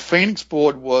 And the Phoenix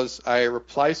board was a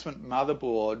replacement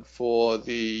motherboard for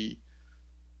the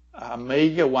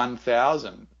Amiga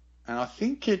 1000. And I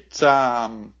think it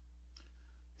brought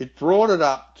it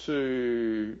up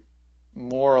to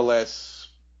more or less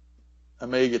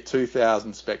Amiga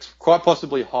 2000 specs, quite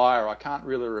possibly higher. I can't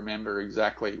really remember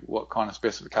exactly what kind of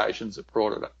specifications it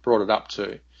brought it up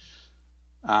to.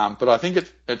 But I think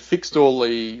it fixed all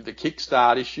the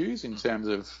kickstart issues in terms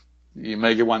of the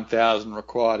Amiga 1000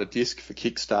 required a disk for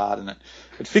kickstart, and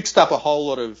it fixed up a whole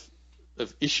lot of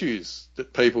issues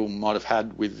that people might have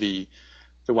had with the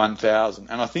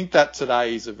 1000. And I think that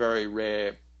today is a very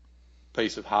rare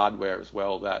piece of hardware as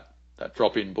well, that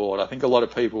drop-in board. I think a lot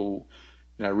of people,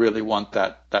 really want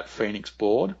that Phoenix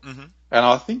board. Mm-hmm. And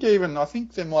I think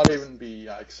there might even be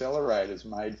accelerators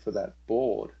made for that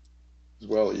board as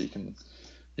well. You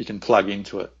can plug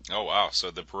into it. Oh wow! So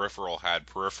the peripheral had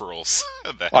peripherals.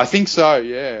 I think so.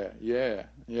 Yeah.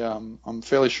 I'm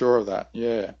fairly sure of that.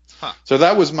 Yeah. Huh. So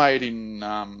that was made in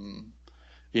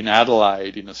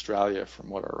Adelaide, in Australia,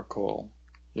 from what I recall.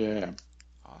 Yeah.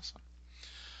 Awesome.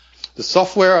 The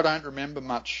software, I don't remember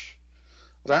much.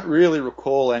 I don't really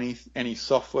recall any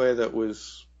software that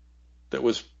was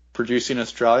produced in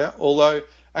Australia. Although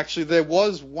actually there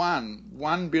was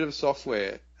one bit of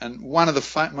software, and one of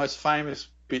the most famous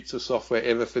bits of software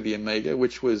ever for the Amiga,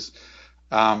 which was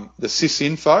the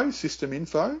System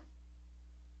Info.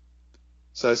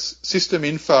 So System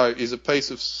Info is a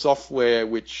piece of software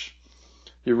which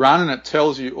you run, and it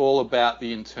tells you all about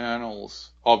the internals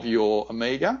of your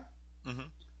Amiga. Mm-hmm.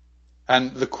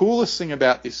 And the coolest thing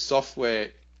about this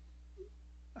software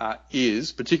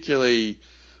is, particularly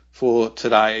for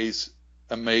today's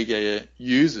Amiga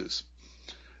users,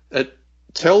 it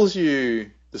tells you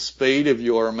the speed of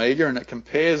your Amiga, and it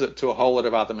compares it to a whole lot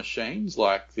of other machines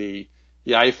like the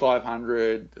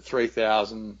A500, the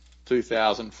 3000,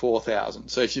 2000, 4000.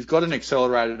 So if you've got an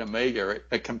accelerated Amiga,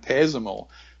 it compares them all.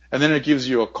 And then it gives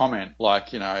you a comment like,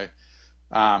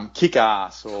 kick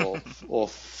ass or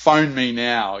phone me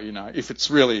now, if it's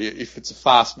a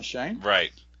fast machine.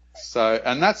 Right. So,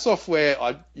 and that software,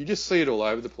 you just see it all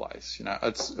over the place.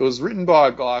 It was written by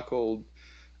a guy called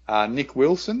Nick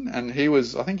Wilson, and he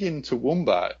was, I think, in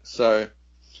Toowoomba. So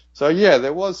yeah,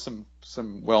 there was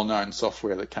some well-known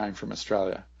software that came from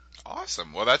Australia.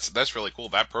 Awesome. Well, that's really cool.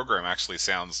 That program actually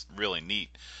sounds really neat.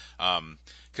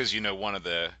 Because one of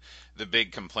the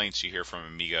big complaints you hear from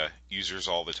Amiga users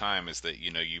all the time is that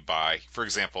you buy, for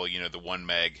example, the 1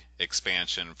 meg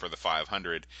expansion for the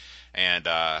 500, and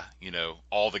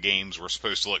all the games were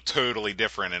supposed to look totally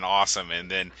different and awesome,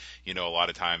 and then a lot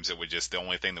of times it would just, the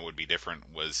only thing that would be different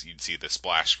was you'd see the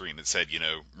splash screen that said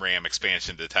RAM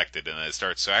expansion detected, and then it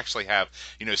starts to actually have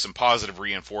some positive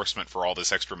reinforcement for all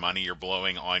this extra money you're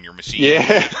blowing on your machine.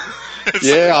 Yeah.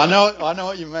 Yeah, I know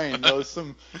what you mean. There was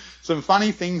some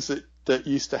funny things that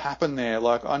used to happen there.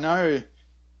 Like, I know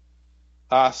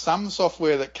some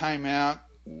software that came out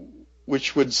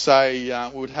which would say,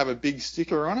 would have a big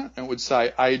sticker on it, and it would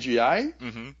say AGA.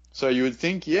 Mm-hmm. So you would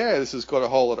think, this has got a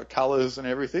whole lot of colours and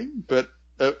everything, but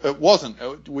it wasn't.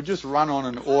 It would just run on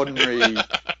an ordinary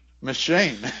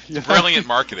machine. Brilliant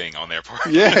marketing on their part.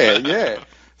 Yeah.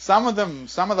 Some of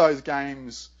those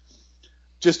games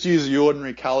just use the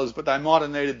ordinary colours, but they might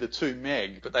have needed the 2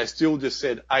 meg, but they still just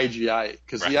said AGA,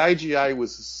 because the AGA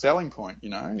was the selling point,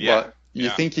 Yeah. Like, you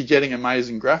think you're getting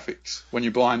amazing graphics when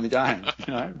you're buying the game,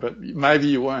 but maybe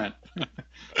you weren't.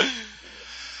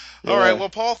 All right. Well,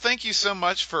 Paul, thank you so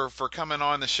much for coming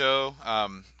on the show.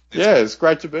 It's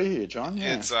great to be here, John.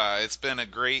 Yeah. It's been a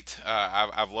great.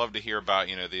 I've loved to hear about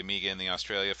the Amiga in the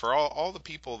Australia. For all the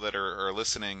people that are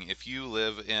listening, if you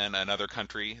live in another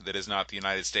country that is not the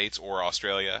United States or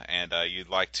Australia, and you'd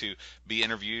like to be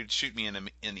interviewed, shoot me an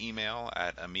email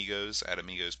at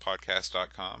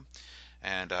amigospodcast.com.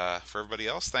 And for everybody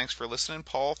else, thanks for listening.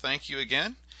 Paul, thank you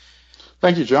again.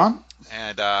 Thank you, John.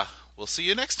 And we'll see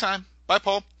you next time. Bye,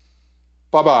 Paul.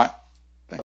 Bye-bye.